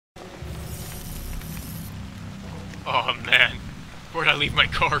Oh man, where'd I leave my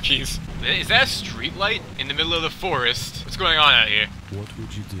car keys? Is that a street light in the middle of the forest? What's going on out here? What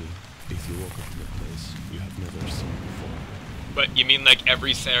would you do if you woke up in a place you have never seen before? But you mean like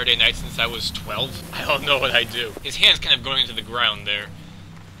every Saturday night since I was 12? I don't know what I do. His hand's kind of going into the ground there.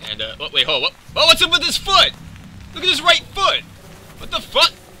 And, wait, hold on. Oh, what's up with his foot? Look at his right foot! What the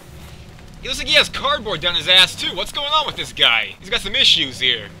fuck? He looks like he has cardboard down his ass, too. What's going on with this guy? He's got some issues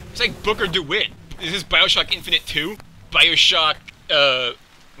here. It's like Booker DeWitt. Is this Bioshock Infinite 2? Bioshock,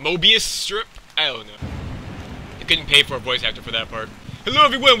 Mobius strip? I don't know. I couldn't pay for a voice actor for that part. Hello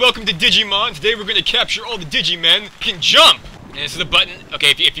everyone, welcome to Digimon. Today we're gonna capture all the Digimen who can jump! And this is the button. Okay,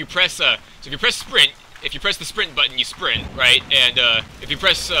 if you press, so if you press sprint, if you press the sprint button, you sprint, right? And, if you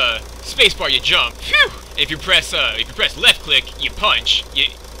press, spacebar, you jump. Phew! If you press left click, you punch.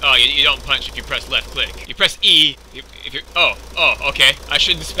 You don't punch if you press left click. You press E, okay. I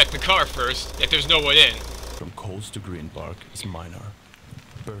should inspect the car first, if there's no one in. From coals to green bark is minor.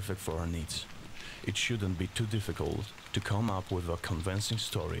 Perfect for our needs. It shouldn't be too difficult to come up with a convincing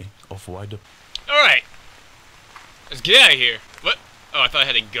story of why the... Alright! Let's get out of here. What? Oh, I thought I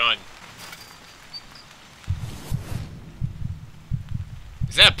had a gun.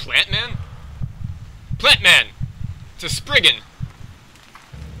 Is that a plant man? Plant man! It's a spriggan!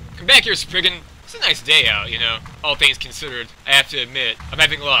 Come back here, spriggan. It's a nice day out, you know, all things considered. I have to admit, I'm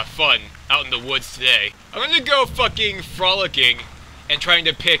having a lot of fun out in the woods today. I'm gonna go fucking frolicking and trying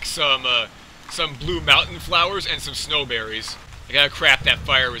to pick some blue mountain flowers and some snowberries. I gotta craft that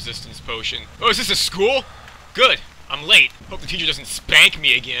fire resistance potion. Oh, is this a school? Good. I'm late. Hope the teacher doesn't spank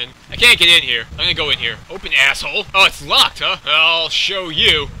me again. I can't get in here. I'm gonna go in here. Open, asshole. Oh, it's locked, huh? I'll show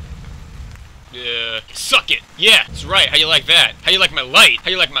you. Suck it. Yeah, that's right. How you like that? How you like my light? How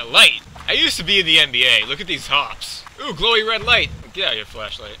you like my light? I used to be in the NBA. Look at these hops. Ooh, glowy red light. Get out of here,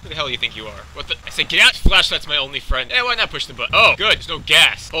 flashlight. Who the hell do you think you are? What the? I said get out. Flashlight's my only friend. Eh, why not push the button? Oh, good. There's no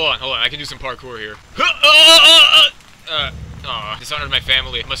gas. Hold on. I can do some parkour here. Dishonored my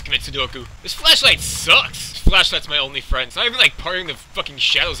family. I must commit Sudoku. This flashlight sucks. This flashlight's my only friend. It's not even like parting the fucking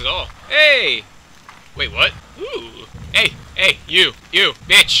shadows at all. Hey! Wait, what? Ooh. Hey, you,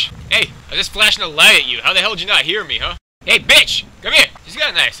 bitch. Hey, I was just flashing a light at you. How the hell did you not hear me, huh? Hey, bitch! Come here! She's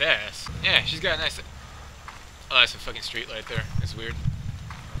got a nice ass. Yeah, she's got a nice... Oh, that's a fucking street light there. That's weird.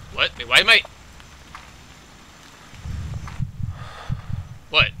 What? Wait, why am I...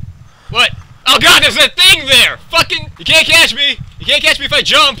 What? Oh god, there's a thing there! Fucking... You can't catch me! You can't catch me if I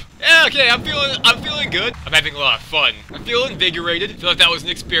jump! Yeah, okay, I'm feeling good. I'm having a lot of fun. I feel invigorated. I feel like that was an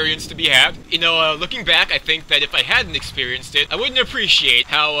experience to be had. You know, looking back, I think that if I hadn't experienced it, I wouldn't appreciate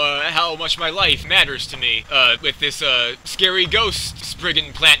how much my life matters to me, with this, scary ghost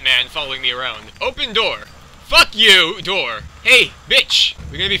spriggan plant man following me around. Open door. Fuck you, door. Hey, bitch!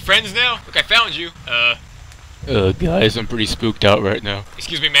 We gonna be friends now? Look, I found you. Guys, I'm pretty spooked out right now.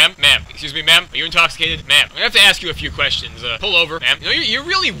 Excuse me, ma'am? Ma'am. Excuse me, ma'am? Are you intoxicated? Ma'am. I'm gonna have to ask you a few questions. Pull over, ma'am. You know, you're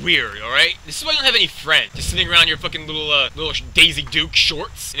really weird, alright? This is why you don't have any friends. Just sitting around your fucking little Daisy Duke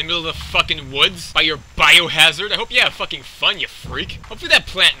shorts in the middle of the fucking woods by your biohazard. I hope you have fucking fun, you freak. Hopefully that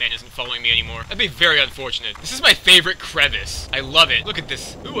plant man isn't following me anymore. That'd be very unfortunate. This is my favorite crevice. I love it. Look at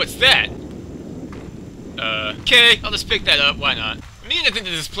this. Ooh, what's that? Okay. I'll just pick that up. Why not? I'm beginning to think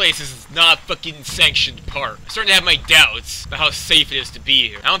that this place is not a fucking sanctioned park. I'm starting to have my doubts about how safe it is to be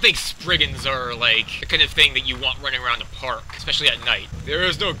here. I don't think spriggans are, like, the kind of thing that you want running around a park, especially at night. There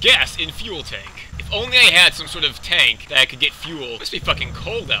is no gas in fuel tank. If only I had some sort of tank that I could get fuel. It must be fucking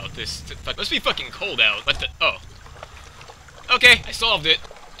cold out. Must be fucking cold out. What the? Oh. Okay, I solved it.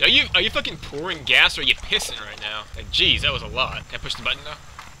 Are you fucking pouring gas or are you pissing right now? Like, geez, that was a lot. Can I push the button now?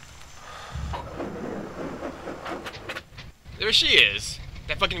 There she is.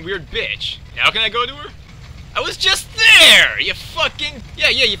 That fucking weird bitch. Now can I go to her? I was just there! You fucking... Yeah,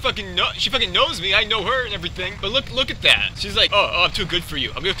 you fucking know... She fucking knows me. I know her and everything. But look at that. She's like, oh, I'm too good for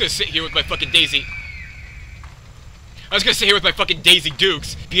you. I'm just gonna sit here with my fucking Daisy... I was gonna sit here with my fucking Daisy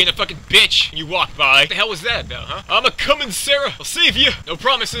Dukes, being a fucking bitch, and you walk by. What the hell was that about, huh? I'm a comin', Sarah. I'll save you. No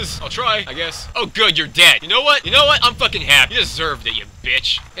promises. I'll try, I guess. Oh, good, you're dead. You know what? I'm fucking happy. You deserved it, you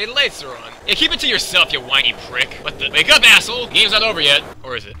bitch. Hey, the lights are on. Yeah, keep it to yourself, you whiny prick. What the? Wake up, asshole. The game's not over yet.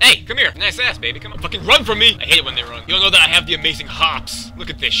 Or is it? Hey, come here. Nice ass, baby. Come on. Fucking run from me. I hate it when they run. You don't know that I have the amazing hops. Look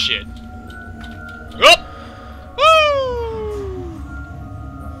at this shit. Oh! Woo!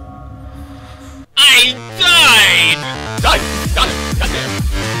 I died! Got it! Goddamn!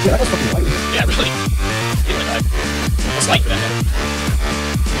 Yeah, that was fucking light. Yeah, really. Yeah, that's light for that matter.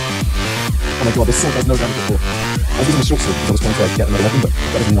 Oh my god, this sword has no damage before. I was using a short sword because I was trying to get another weapon, but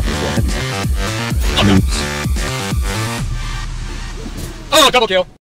that doesn't nothing for a heavy. Oh, no. Oh, double kill!